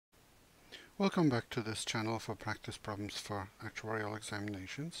Welcome back to this channel for practice problems for actuarial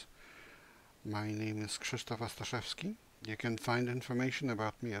examinations. My name is Krzysztof Ostaszewski. You can find information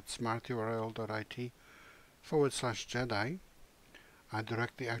about me at smarturl.it/Jedi. I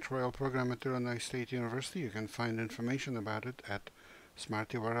direct the actuarial program at Illinois State University. You can find information about it at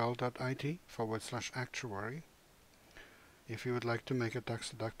smarturl.it/actuary. If you would like to make a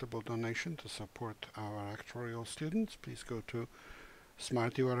tax-deductible donation to support our actuarial students, please go to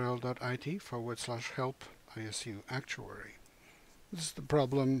smarturl.it/help ISU actuary. This is the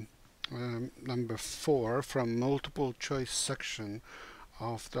problem number 4 from multiple choice section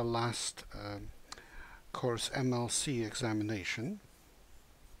of the last course MLC examination.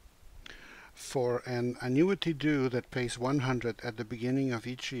 For an annuity due that pays 100 at the beginning of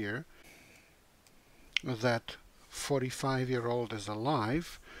each year, that 45-year-old is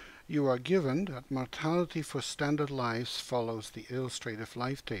alive, you are given that mortality for standard lives follows the illustrative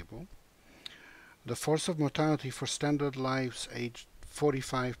life table. The force of mortality for standard lives aged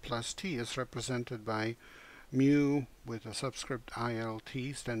 45 plus T is represented by mu with a subscript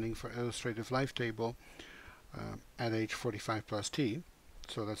ILT standing for illustrative life table at age 45 plus T.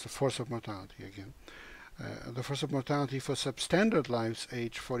 So that's the force of mortality again. The force of mortality for substandard lives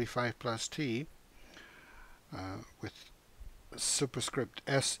age 45 plus T with superscript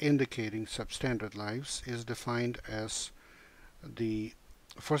S indicating substandard lives is defined as the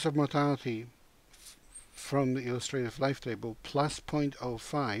force of mortality from the illustrative life table plus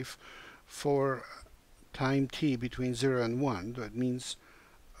 0.05 for time t between 0 and 1. That means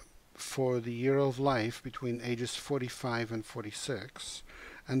for the year of life between ages 45 and 46,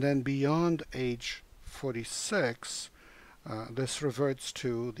 and then beyond age 46 this reverts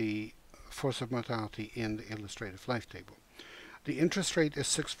to the force of mortality in the illustrative life table. The interest rate is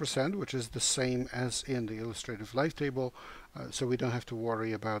 6%, which is the same as in the illustrative life table, so we don't have to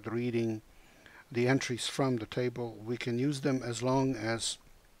worry about reading the entries from the table. We can use them as long as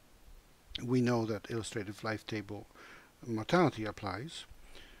we know that illustrative life table mortality applies.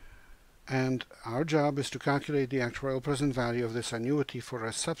 And our job is to calculate the actuarial present value of this annuity for a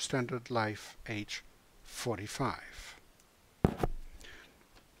substandard life age 45.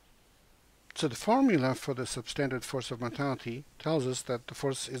 So the formula for the substandard force of mortality tells us that the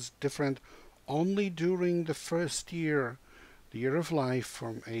force is different only during the first year, the year of life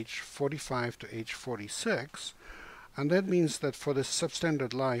from age 45 to age 46, and that means that for the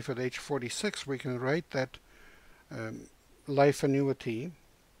substandard life at age 46 we can write that life annuity.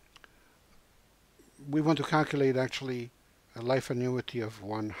 We want to calculate actually a life annuity of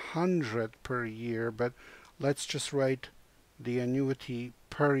 100 per year, but let's just write the annuity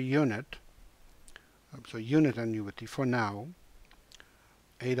per unit. So unit annuity for now,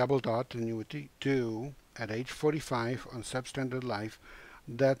 A double dot annuity due at age 45 on substandard life.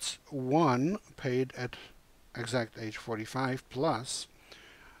 That's 1 paid at exact age 45 plus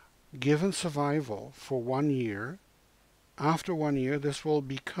given survival for 1 year. After 1 year this will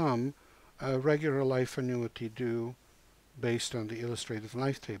become a regular life annuity due based on the illustrative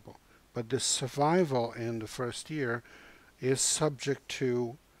life table. But this survival in the first year is subject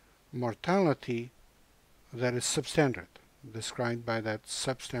to mortality that is substandard, described by that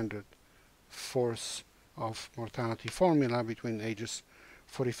substandard force of mortality formula between ages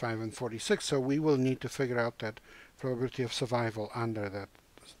 45 and 46. So we will need to figure out that probability of survival under that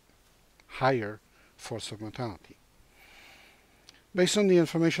higher force of mortality. Based on the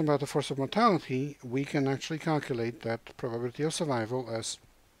information about the force of mortality, we can actually calculate that probability of survival as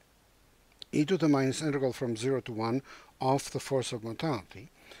e to the minus integral from 0 to 1 of the force of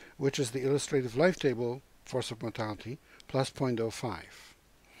mortality, which is the illustrative life table force of mortality plus 0.05.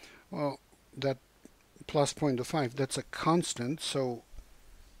 Well, that plus 0.05, that's a constant, so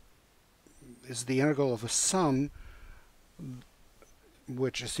is the integral of a sum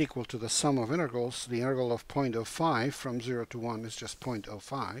which is equal to the sum of integrals. The integral of 0.05 from 0 to 1 is just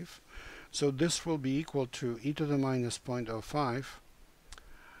 0.05. So this will be equal to e to the minus 0.05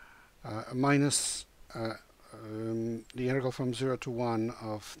 minus the integral from 0 to 1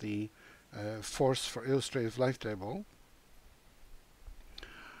 of the force for illustrative life table,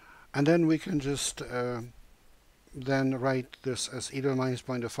 and then we can just then write this as e to the minus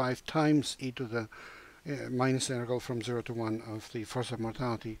 0.05 times e to the minus integral from 0 to 1 of the force of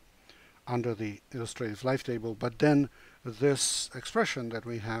mortality under the illustrative life table. But then this expression that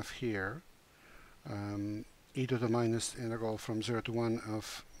we have here, e to the minus integral from 0 to 1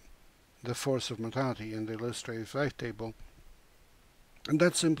 of the force of mortality in the illustrative life table, and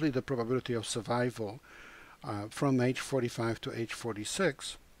that's simply the probability of survival from age 45 to age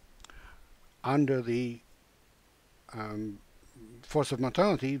 46 under the force of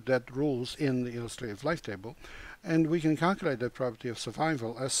mortality that rules in the illustrative life table, and we can calculate that probability of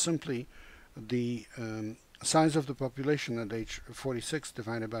survival as simply the size of the population at age 46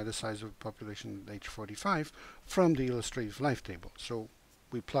 divided by the size of the population at age 45 from the illustrative life table. So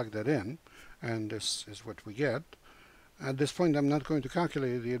we plug that in, and this is what we get. At this point, I'm not going to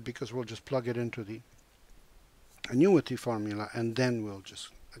calculate it because we'll just plug it into the annuity formula, and then we'll just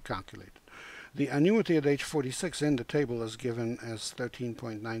calculate it. The annuity at age 46 in the table is given as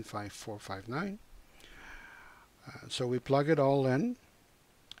 13.95459. So we plug it all in,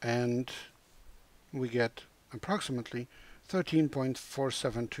 and we get approximately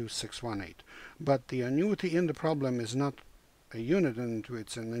 13.472618. But the annuity in the problem is not a unit, and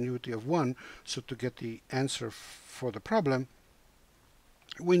it's an annuity of 1. So to get the answer for the problem,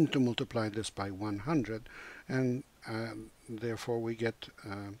 we need to multiply this by 100, and therefore we get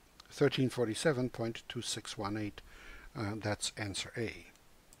 1347.2618. That's answer A.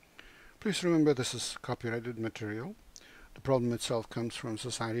 Please remember this is copyrighted material. The problem itself comes from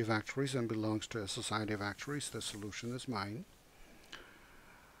Society of Actuaries and belongs to a Society of Actuaries. The solution is mine.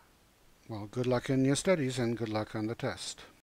 Well, good luck in your studies and good luck on the test.